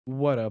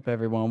What up,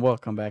 everyone?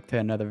 Welcome back to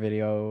another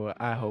video.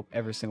 I hope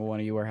every single one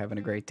of you are having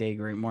a great day,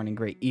 great morning,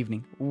 great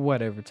evening,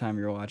 whatever time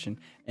you're watching.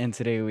 And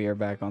today we are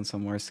back on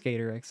some more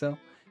SkaterXL,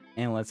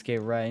 and let's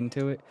get right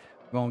into it.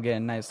 We're gonna get a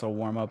nice little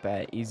warm up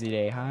at easy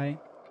day high,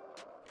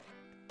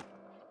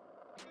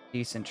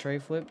 decent tray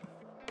flip.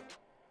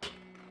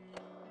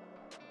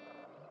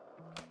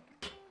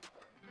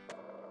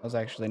 That was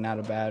actually not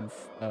a bad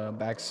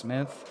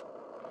backsmith.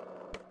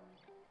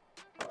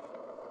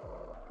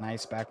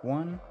 Nice back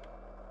one.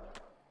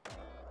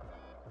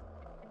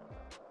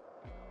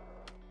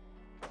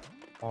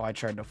 Oh, I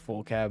tried the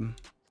full cab.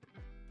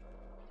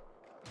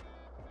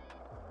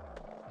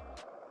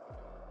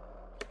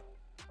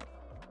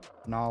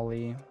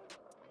 Nollie.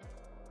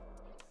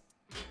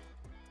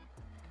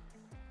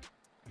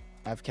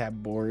 Half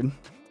cab board.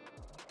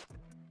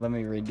 Let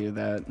me redo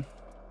that.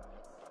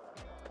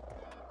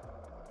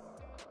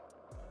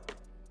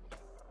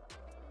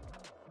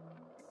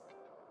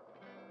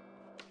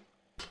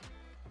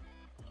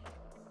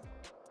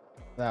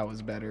 That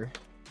was better.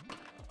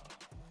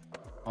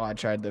 Oh, I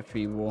tried the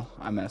feeble.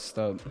 I messed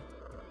up.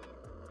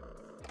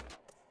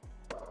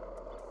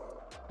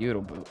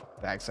 Beautiful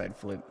backside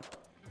flip.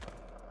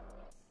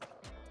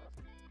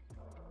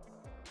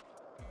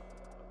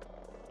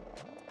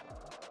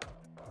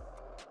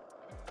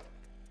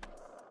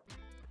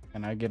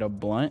 Can I get a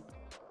blunt?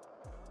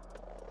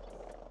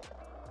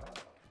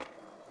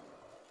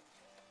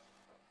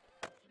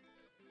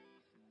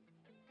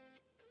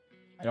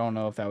 I don't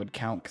know if that would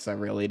count because I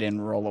really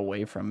didn't roll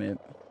away from it.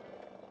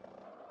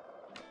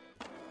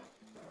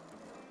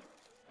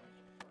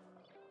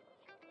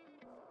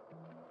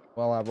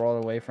 Well, I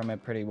rolled away from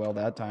it pretty well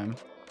that time.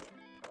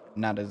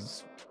 Not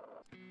as...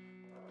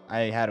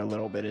 I had a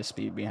little bit of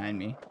speed behind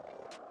me.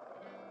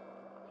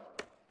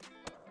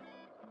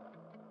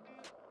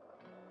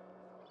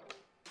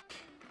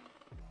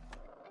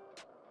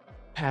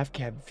 Half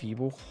cab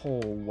feeble? Oh,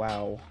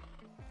 wow.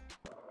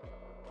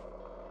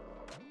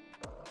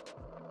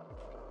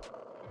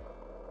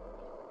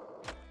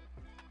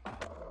 That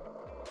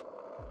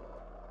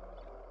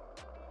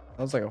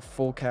was like a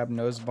full cab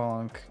nose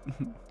bonk.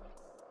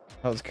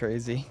 That was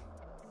crazy.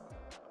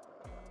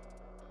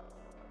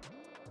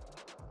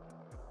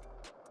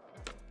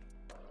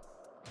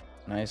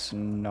 Nice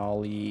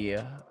nollie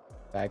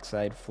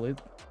backside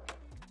flip.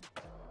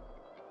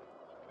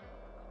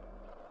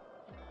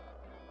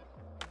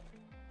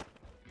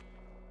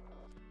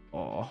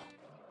 Oh.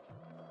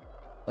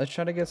 Let's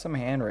try to get some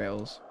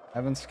handrails. I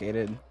haven't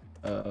skated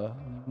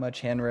much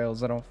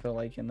handrails, I don't feel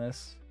like, in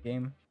this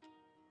game.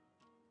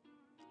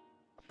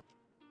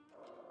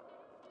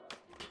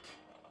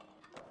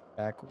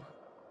 Back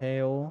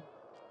tail.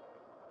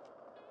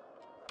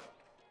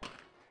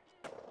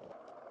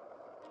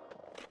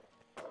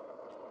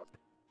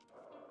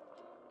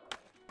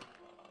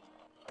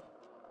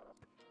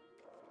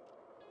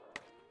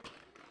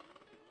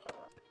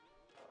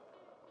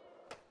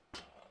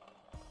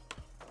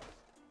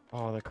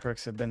 Oh, the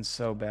crooks have been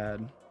so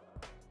bad.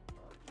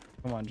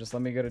 Come on, just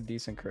let me get a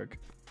decent crook.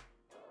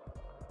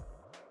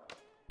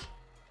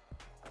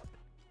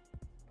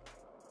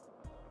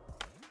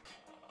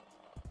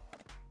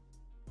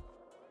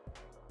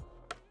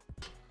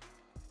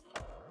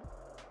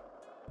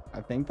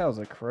 I think that was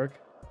a crook.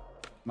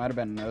 Might have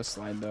been nose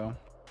slide though.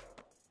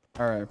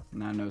 Alright,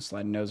 not nose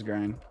slide, nose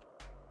grind.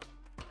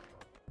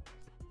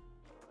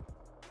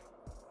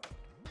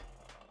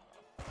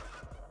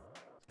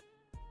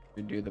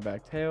 We do the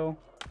back tail.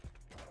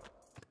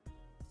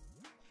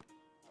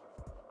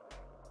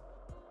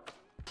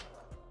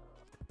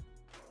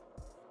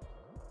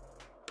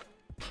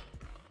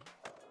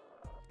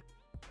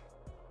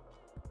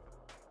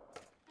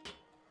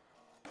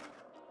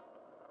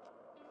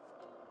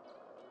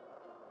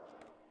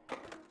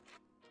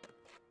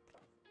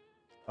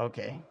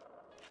 Okay.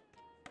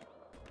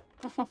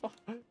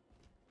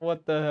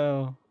 What the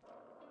hell?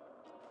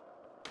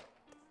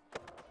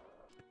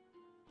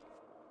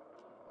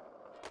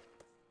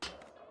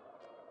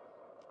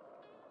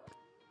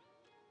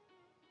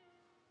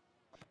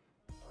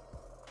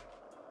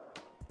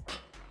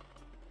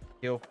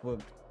 Heel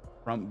flip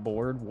front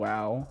board,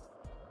 wow.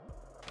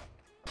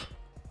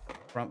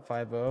 Front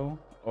 5-0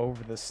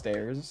 over the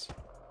stairs.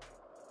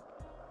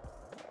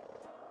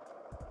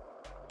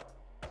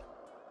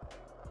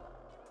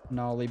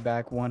 Nollie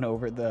back one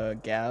over the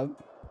gap.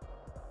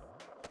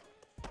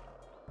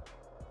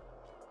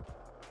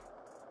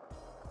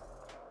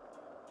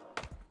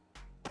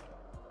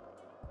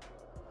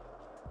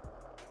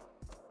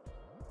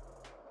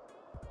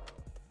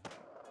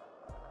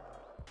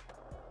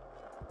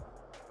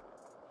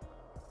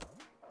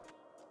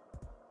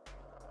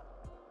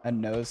 A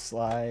nose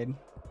slide.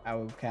 I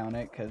would count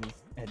it because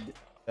it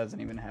doesn't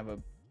even have a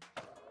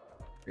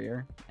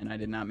rear, and I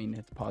did not mean to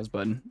hit the pause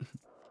button.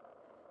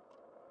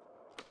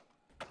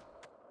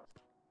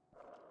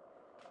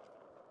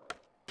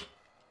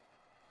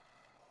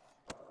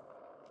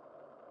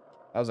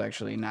 That was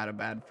actually not a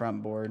bad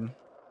front board.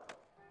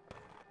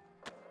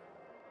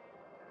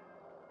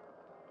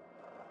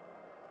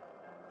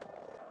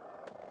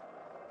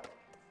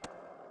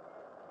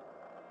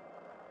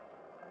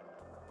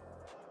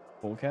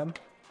 Full cab.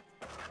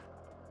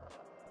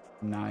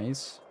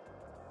 Nice.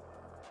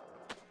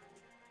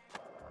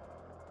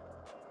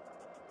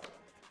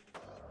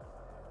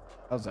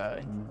 That was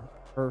a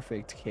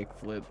perfect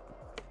kickflip.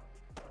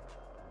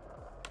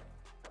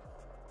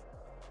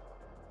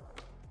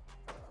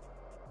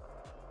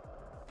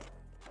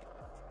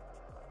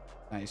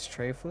 Nice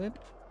tray flip.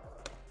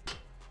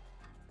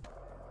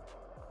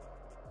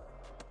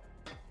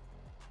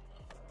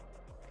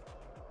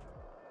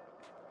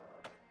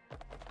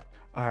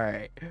 All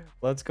right,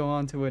 let's go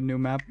on to a new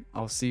map.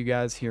 I'll see you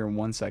guys here in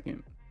 1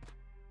 second.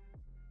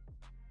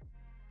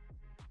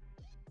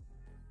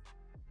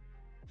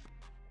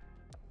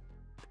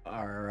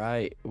 All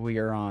right, we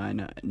are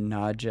on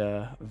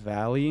Naja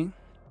Valley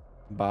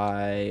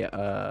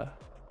by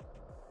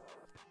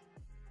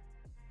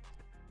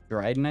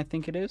Dryden, I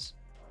think it is.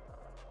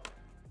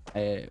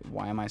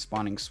 Why am I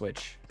spawning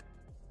switch?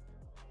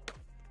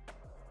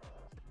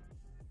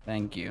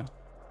 Thank you.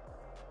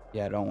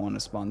 Yeah, I don't want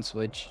to spawn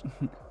switch.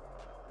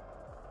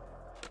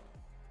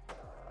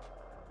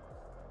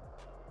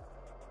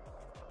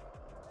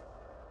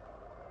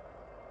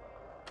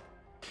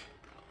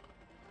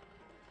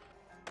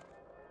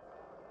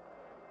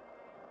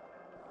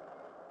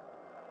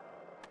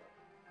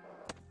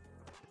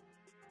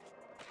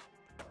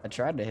 I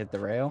tried to hit the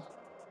rail.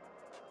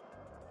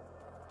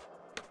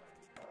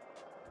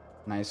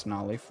 Nice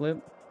nollie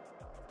flip.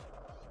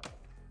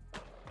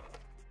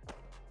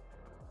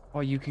 Oh,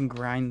 you can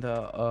grind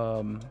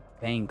the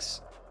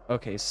banks.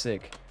 Okay,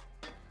 sick.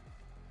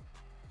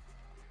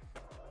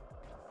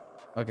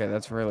 Okay,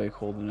 that's really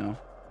cool to know.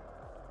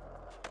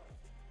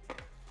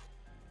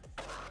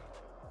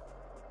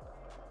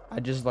 I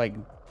just like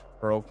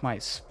broke my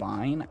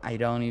spine. I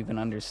don't even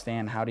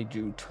understand. How did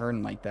you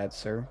turn like that,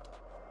 sir?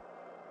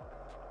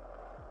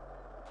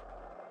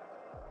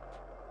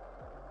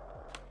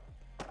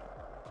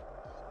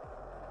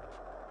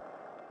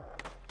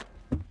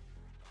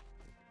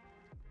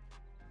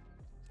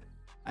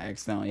 I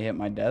accidentally hit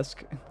my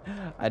desk.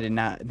 I did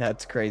not.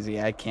 That's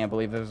crazy. I can't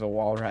believe there's a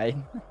wall ride.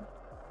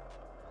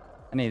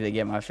 I need to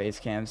get my face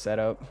cam set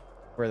up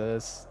for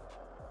this.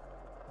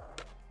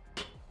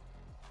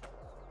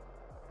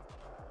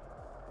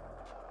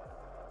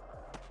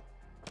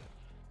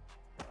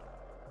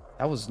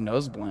 That was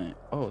nose blunt.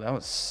 Oh, that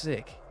was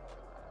sick.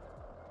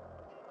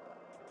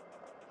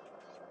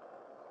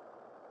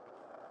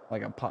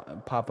 Like a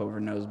pop over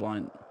nose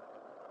blunt.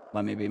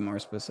 Let me be more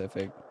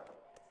specific.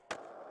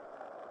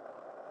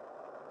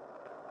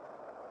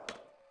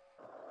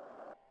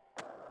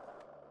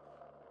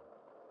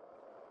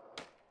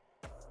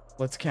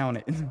 Let's count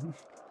it.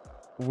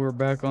 We're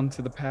back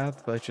onto the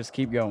path. Let's just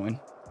keep going.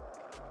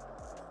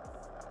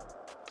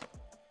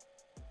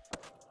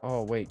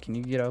 Oh, wait. Can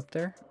you get up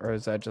there? Or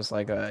is that just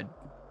like a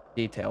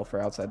detail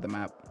for outside the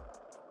map?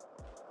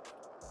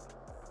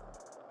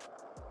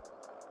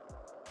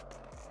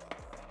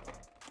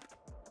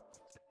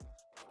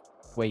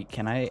 Wait,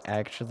 can I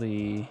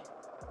actually...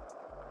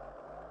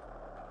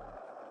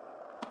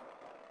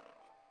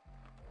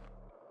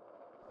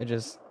 It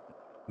just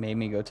made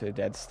me go to a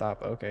dead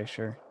stop. Okay,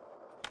 sure.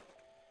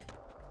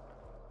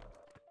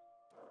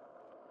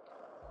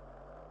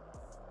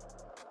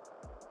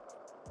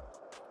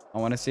 I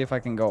want to see if I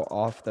can go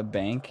off the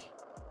bank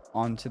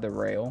onto the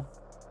rail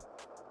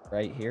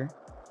right here.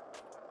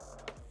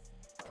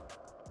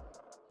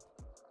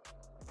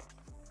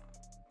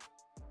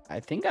 I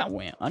think I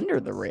went under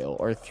the rail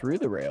or through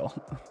the rail.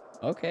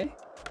 Okay.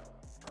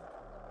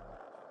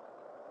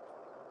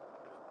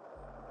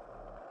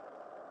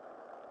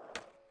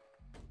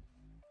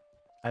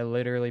 I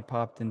literally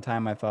popped in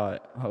time. I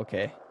thought,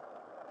 okay.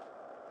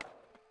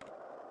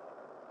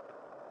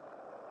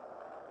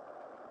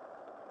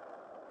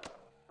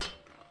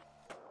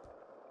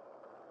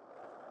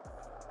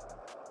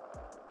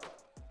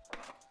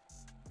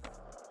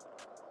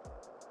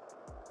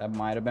 That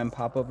might have been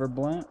pop over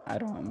blunt.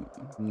 I'm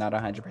not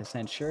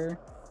 100% sure.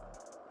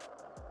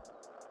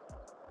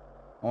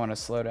 I want to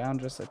slow down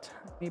just a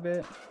tiny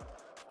bit.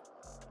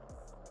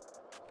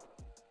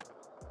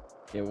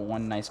 Get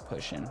one nice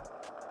push in.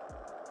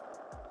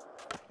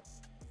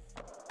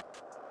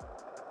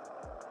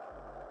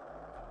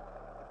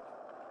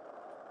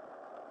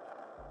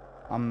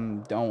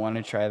 Don't want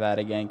to try that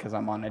again because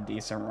I'm on a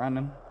decent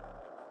running.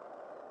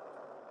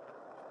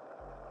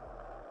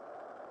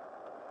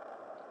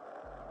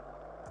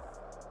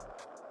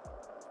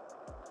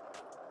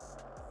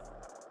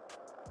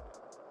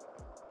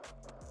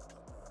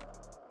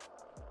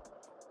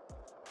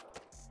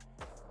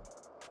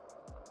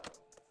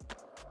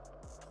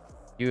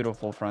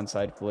 Beautiful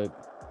frontside flip.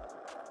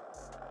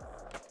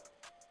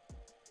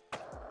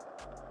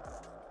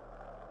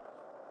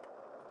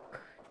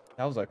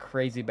 That was a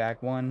crazy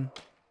back one.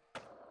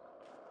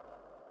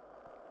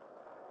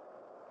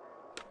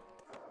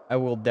 I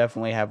will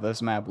definitely have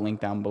this map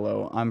linked down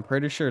below. I'm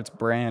pretty sure it's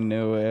brand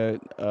new.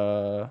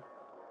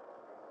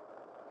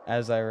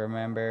 As I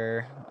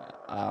remember,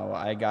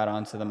 I got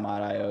onto the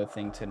mod.io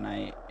thing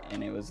tonight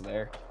and it was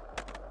there.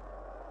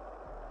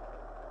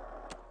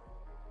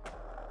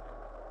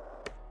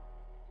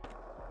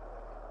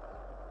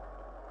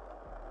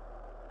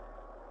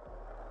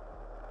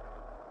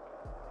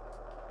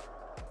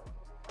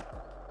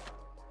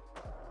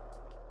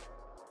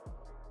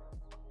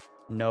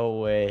 No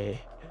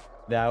way.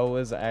 That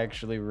was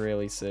actually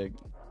really sick.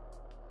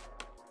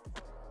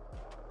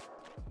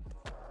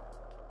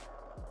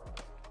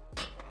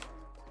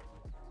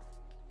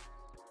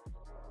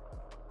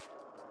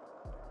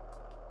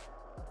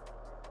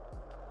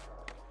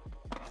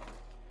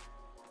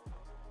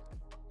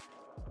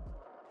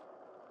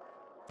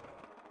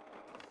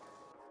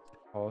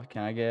 Oh,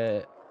 can I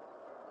get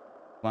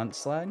front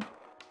slide?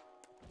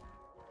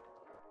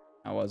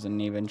 I wasn't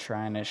even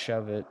trying to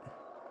shove it.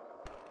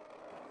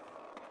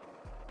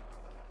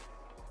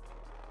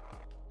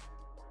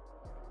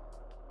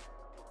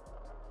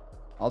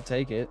 I'll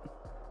take it.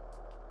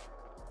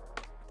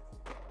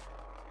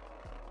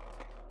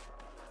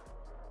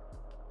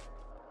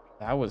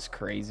 That was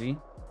crazy.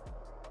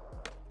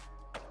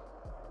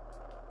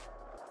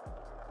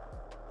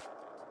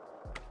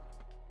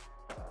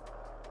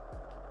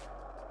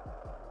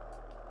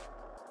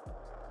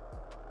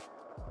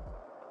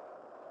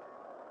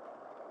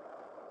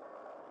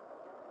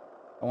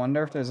 I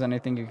wonder if there's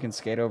anything you can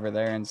skate over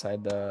there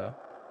inside the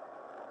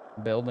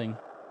building.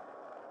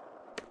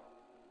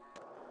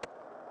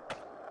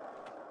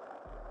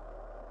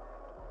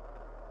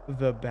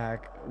 The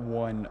back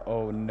one.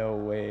 Oh, no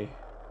way.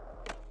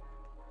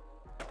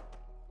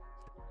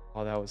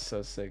 Oh, that was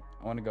so sick.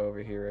 I want to go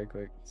over here right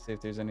quick. See if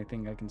there's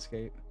anything I can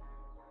skate.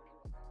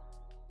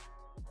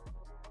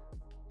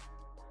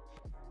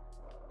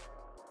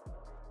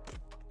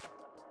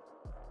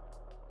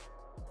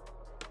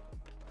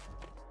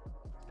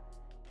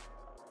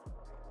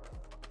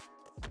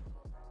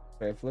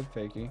 Okay, flip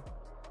fakie.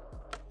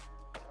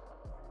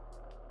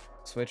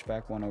 Switch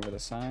back one over the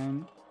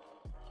sign.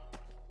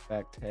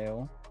 Back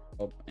tail.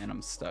 Oh, and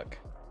I'm stuck.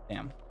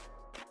 Damn.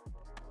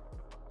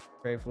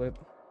 Tray flip.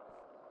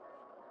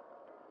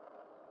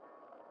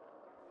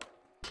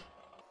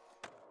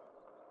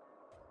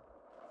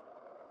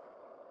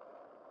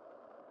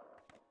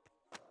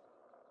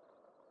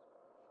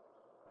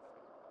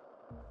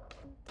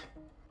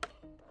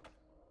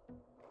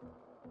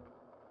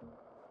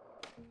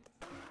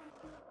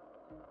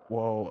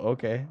 Whoa,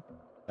 okay.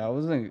 That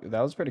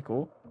was pretty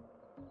cool.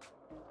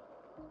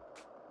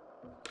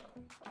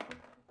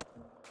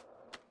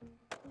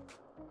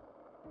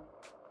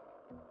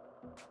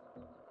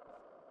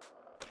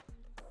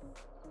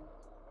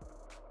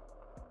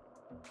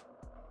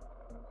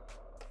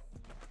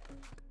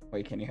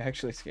 Wait, can you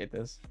actually skate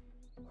this?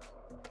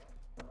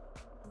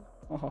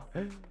 Oh,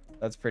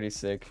 that's pretty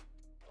sick.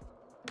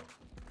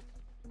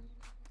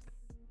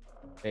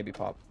 Baby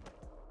pop.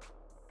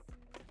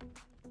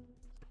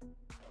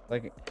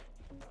 Like,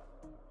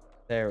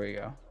 there we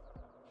go.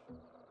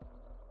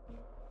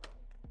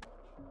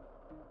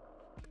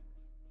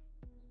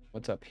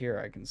 What's up here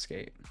I can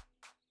skate?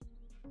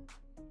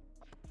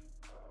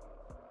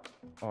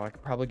 Oh, I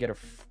could probably get a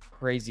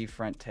crazy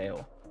front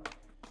tail.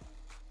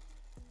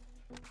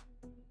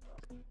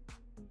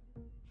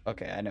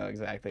 Okay, I know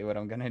exactly what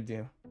I'm gonna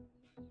do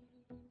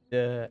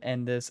to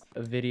end this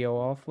video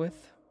off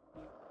with.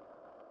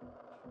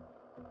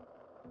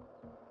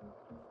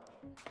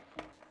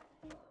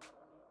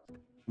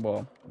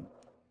 Well,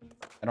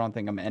 I don't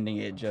think I'm ending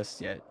it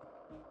just yet.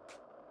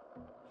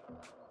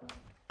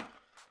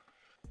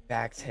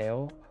 Back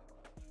tail.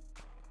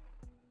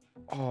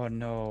 Oh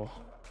no.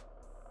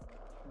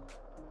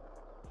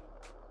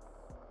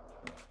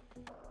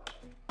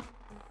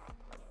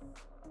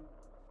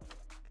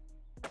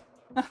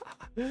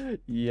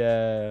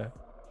 Yeah.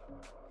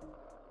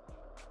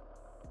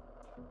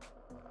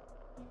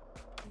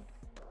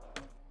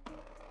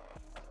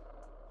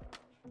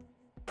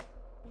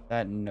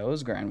 That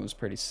nose grind was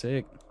pretty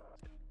sick.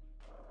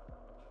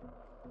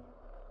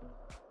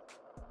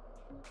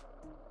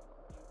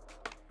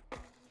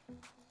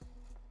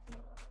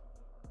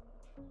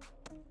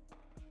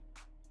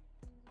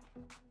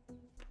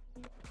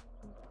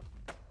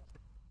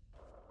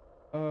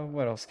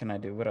 What else can I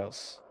do? What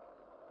else?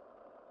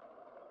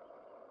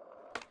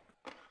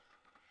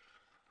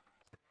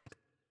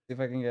 See if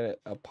I can get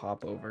a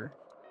pop over.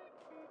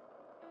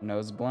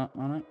 Nose blunt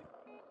on it.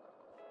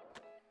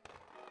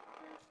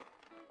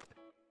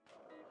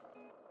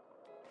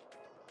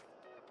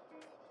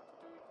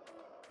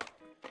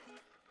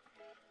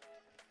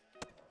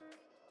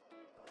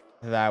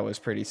 That was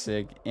pretty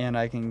sick. And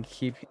I can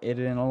keep it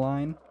in a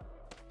line.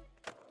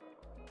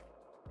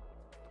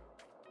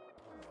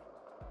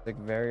 Like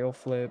varial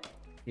flip,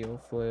 heel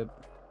flip.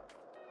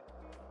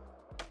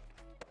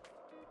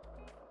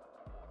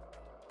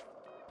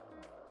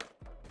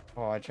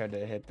 Oh, I tried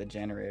to hit the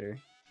generator.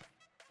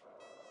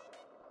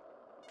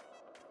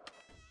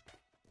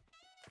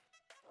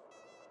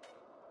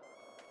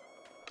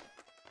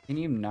 Can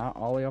you not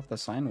ollie off the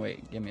sign?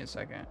 Wait, give me a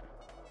second.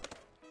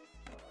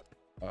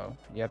 Oh,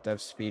 you have to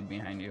have speed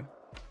behind you.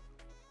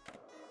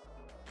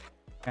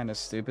 Kind of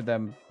stupid.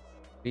 That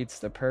beats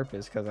the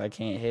purpose because I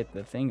can't hit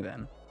the thing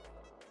then.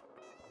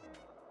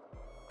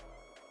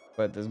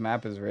 But this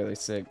map is really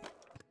sick.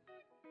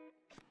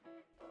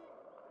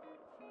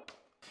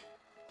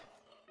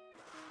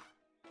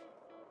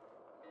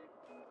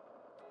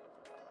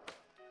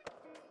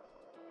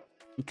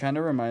 kind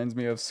of reminds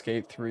me of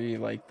Skate 3,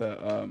 like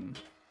the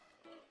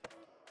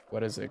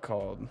what is it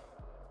called?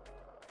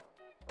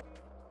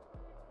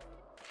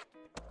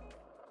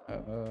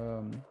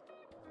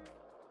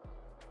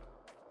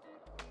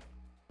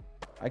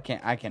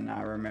 I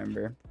cannot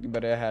remember,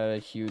 but it had a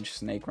huge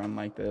snake run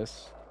like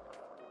this.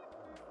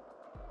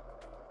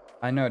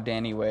 I know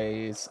Danny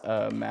Way's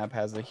map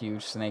has a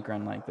huge snake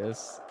run like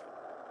this.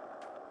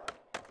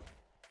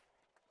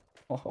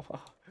 Oh,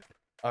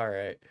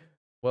 alright.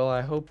 Well,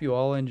 I hope you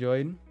all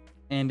enjoyed,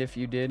 and if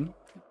you did,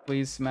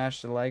 please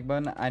smash the like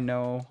button. I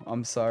know,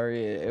 I'm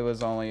sorry, it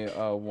was only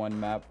one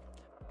map,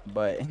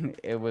 but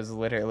it was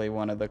literally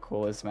one of the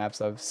coolest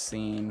maps I've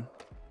seen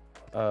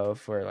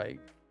for like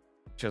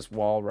just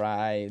wall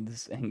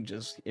rides and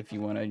just if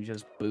you want to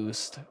just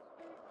boost.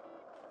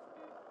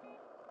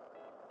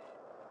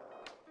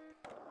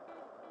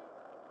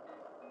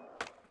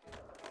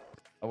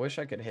 I wish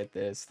I could hit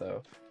this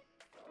though.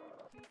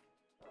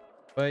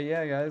 But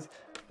yeah, guys,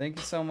 thank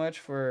you so much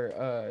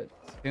for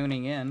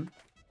tuning in.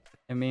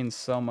 It means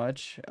so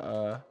much.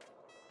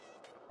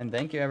 And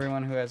thank you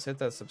everyone who has hit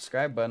that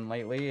subscribe button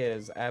lately. It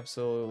is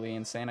absolutely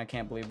insane. I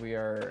can't believe we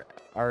are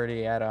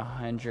already at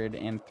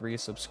 103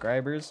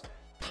 subscribers.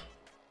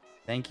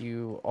 Thank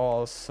you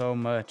all so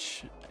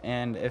much.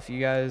 And if you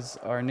guys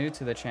are new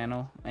to the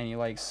channel and you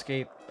like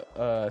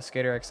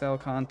SkaterXL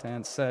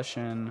content,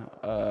 Session,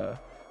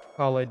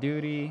 Call of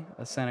Duty,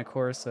 Ascent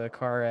Corsa,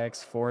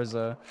 CarX,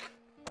 Forza,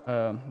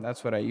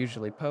 that's what I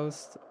usually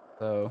post.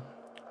 So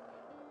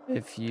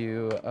if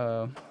you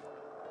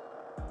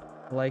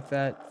like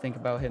that, think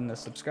about hitting the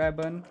subscribe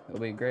button.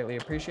 It'll be greatly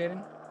appreciated.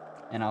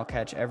 And I'll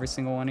catch every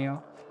single one of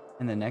y'all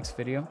in the next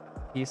video.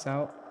 Peace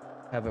out.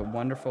 Have a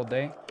wonderful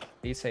day.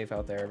 Be safe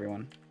out there,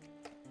 everyone.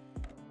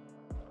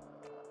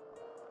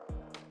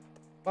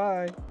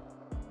 Bye.